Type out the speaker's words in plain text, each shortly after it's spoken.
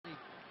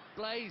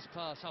blaze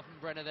past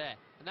Hoffenbrenner there,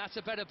 and that's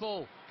a better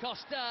ball.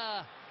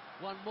 Costa!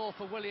 One more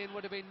for Willian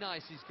would have been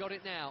nice. He's got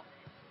it now.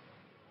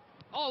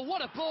 Oh,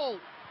 what a ball!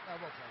 Oh,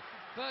 well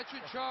played.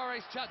 Bertrand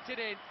Traore's chucked it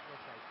in. Well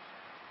played.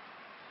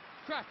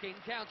 Cracking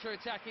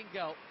counter-attacking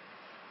goal.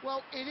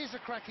 Well, it is a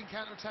cracking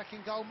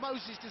counter-attacking goal.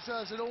 Moses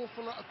deserves an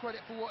awful lot of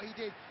credit for what he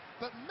did.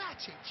 But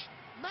Matic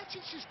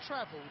has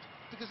travelled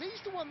because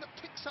he's the one that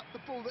picks up the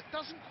ball that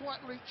doesn't quite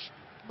reach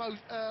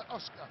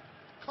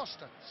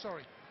Costa,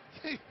 sorry.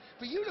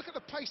 But you look at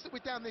the pace that we're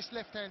down this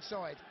left-hand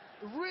side.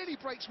 It really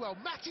breaks well.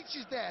 Matic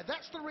is there.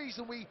 That's the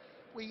reason we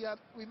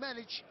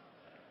manage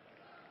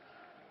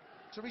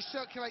to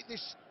recirculate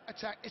this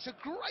attack. It's a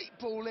great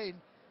ball in.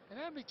 And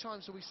how many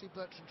times do we see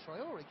Bertrand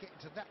Traore get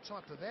into that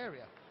type of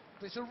area?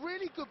 But it's a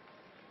really good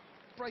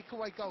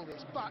breakaway goal,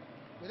 this. But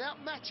without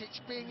Matic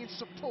being in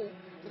support,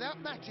 without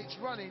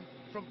Matic running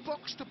from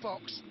box to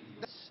box,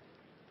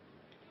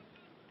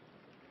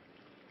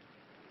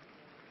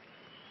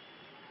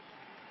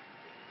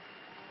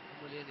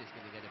 Willian is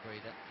going to get a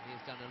breather. He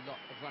has done a lot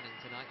of running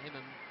tonight. Him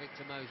and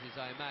Victor Moses,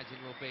 I imagine,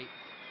 will be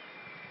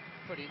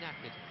pretty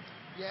knackered.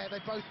 Yeah, they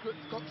both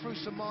got through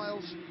some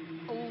miles,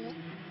 all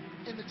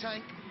in the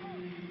tank.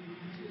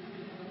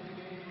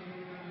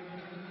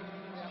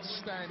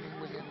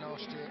 Outstanding Willian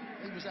last year.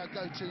 He was our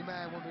go-to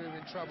man when we were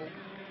in trouble.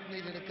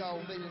 Needed a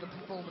goal, needed a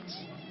performance.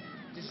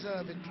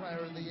 Deserving player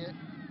of the year.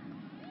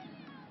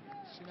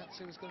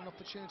 Sinatsu has got an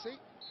opportunity.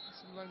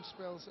 Some loan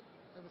spells at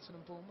Everton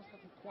and Bournemouth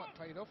haven't quite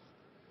paid off.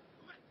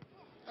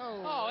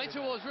 Oh, in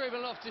towards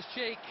Ruben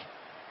Loftus-Cheek.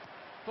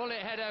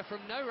 Bullet header from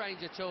no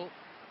range at all.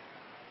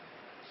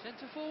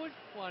 Centre forward?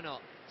 Why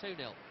not? 2-0.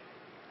 Oh,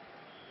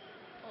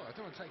 I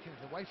don't want to take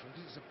anything away from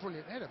him because it's a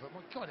brilliant header, but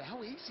my God,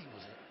 how easy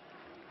was it?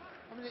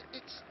 I mean,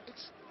 it's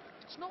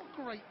not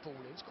a great ball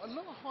in. It's got a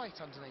lot of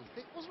height underneath.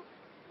 It wasn't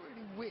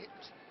really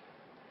whipped.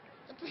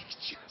 And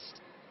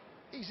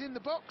he's in the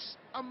box,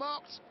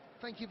 unmarked.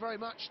 Thank you very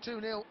much,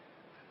 2-0.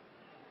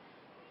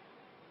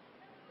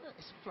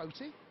 It's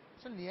floaty.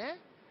 It's in the air.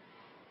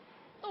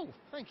 Oh,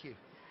 thank you.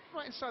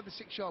 Right inside the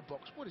 6-yard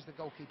box. What is the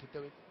goalkeeper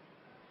doing?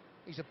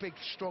 He's a big,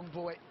 strong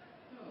boy.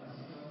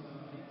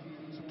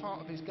 It's a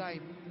part of his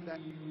game that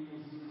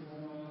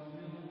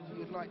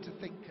you'd like to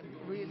think can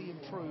really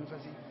improve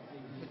as he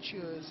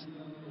matures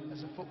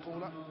as a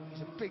footballer.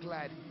 He's a big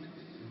lad.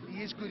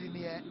 He is good in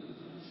the air.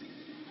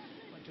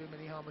 Won't do him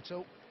any harm at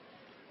all.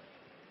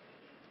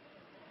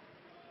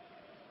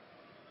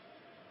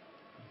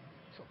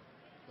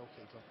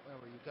 Goalkeeper, where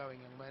are you going,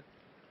 young man?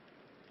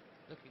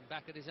 Looking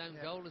back at his own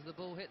goal as the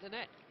ball hit the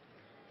net.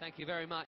 Thank you very much.